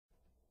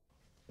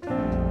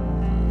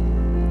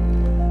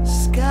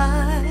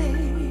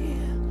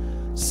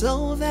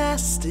so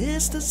vast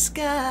is the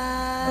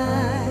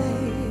sky,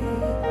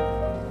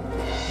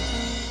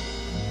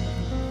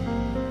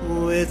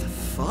 with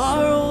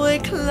faraway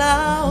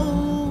clouds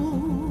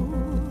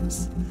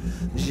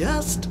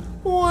just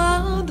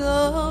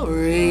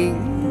wandering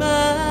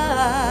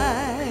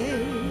by.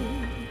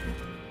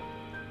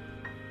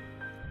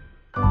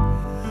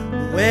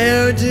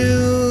 Where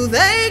do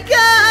they go?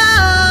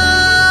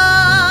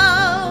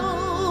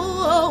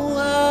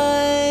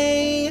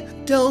 I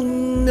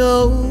don't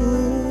know.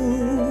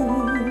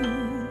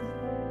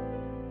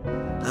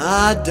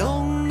 I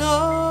don't know.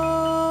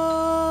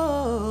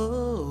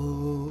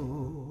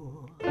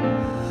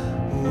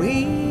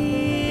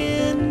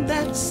 Wind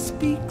that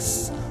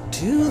speaks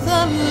to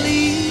the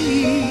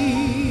leaves,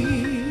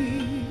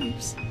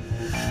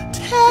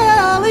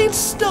 telling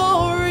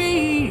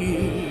stories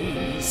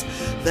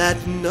that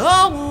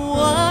no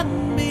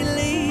one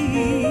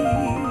believes.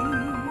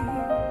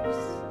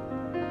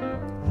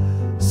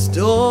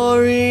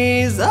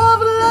 Stories of love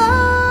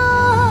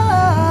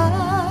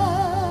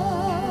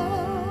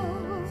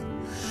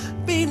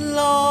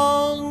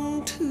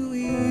belong to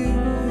you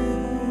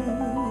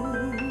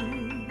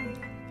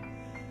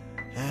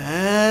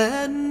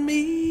and me.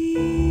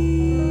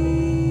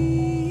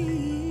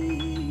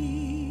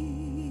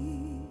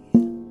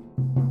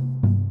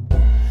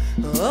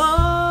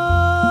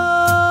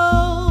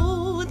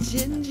 Oh,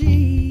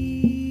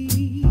 Gingy,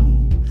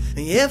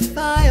 if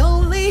I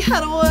only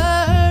had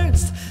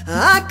words,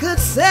 I could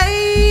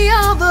say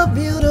all the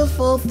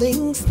beautiful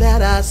things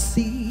that I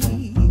see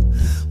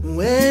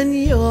when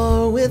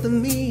you're with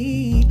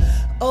me.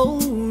 Oh,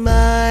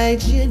 my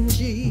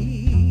Gingy.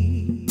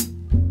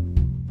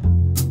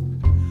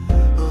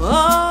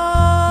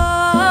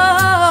 Oh,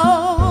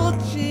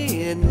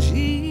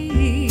 Gingy,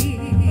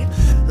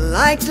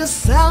 like the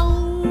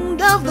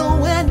sound of the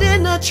wind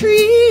in the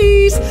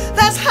trees,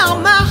 that's how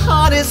my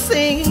heart is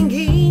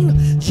singing.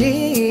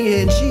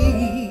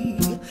 Gingy,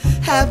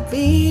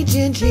 happy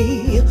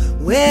Gingy,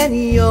 when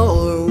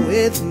you're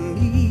with me.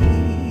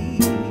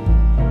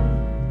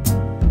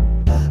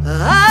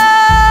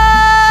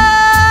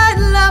 I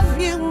love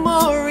you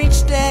more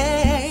each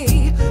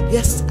day.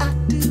 Yes, I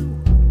do.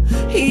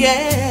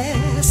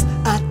 Yes,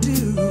 I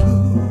do.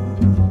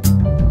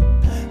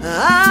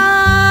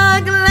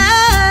 I'd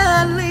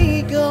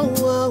gladly go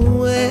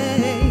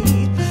away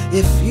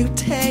if you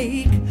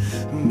take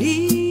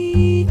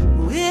me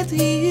with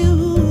you.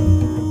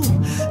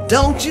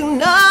 Don't you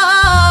know,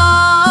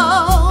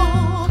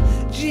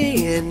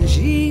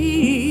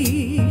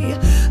 Gingy,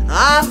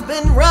 I've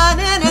been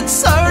running and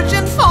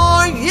searching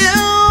for you,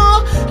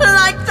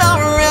 like the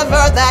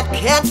river that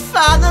can't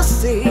find the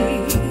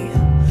sea.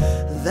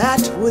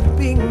 That would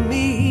be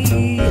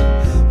me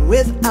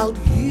without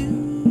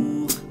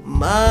you,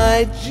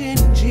 my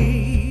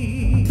Gingy.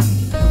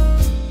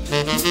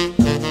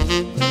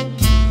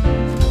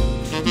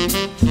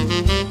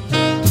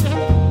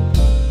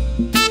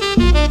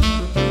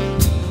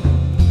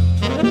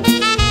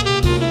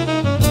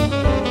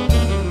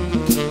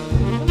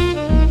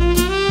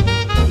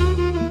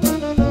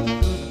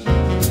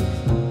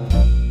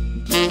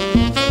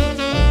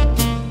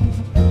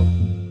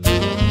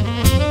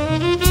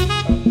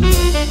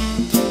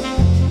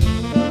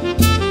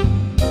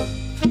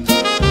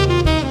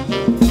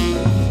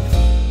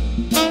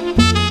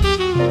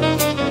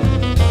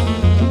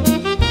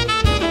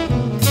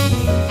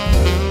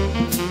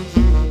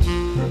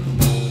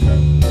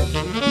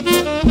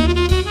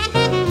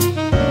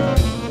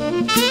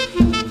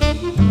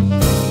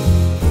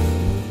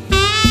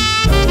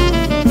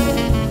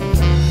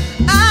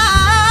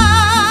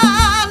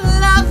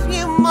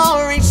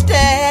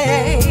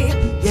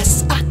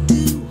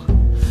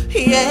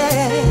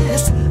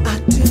 Yes, I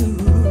do.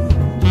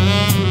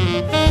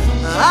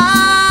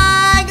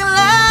 I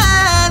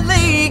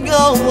gladly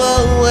go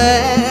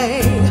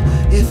away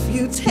if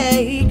you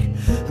take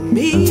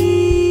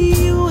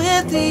me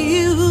with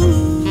you.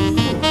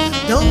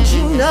 Don't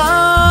you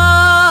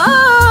know,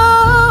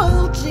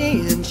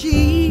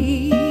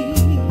 Gingy,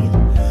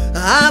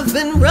 I've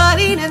been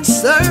running and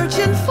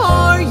searching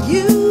for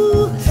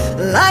you,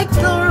 like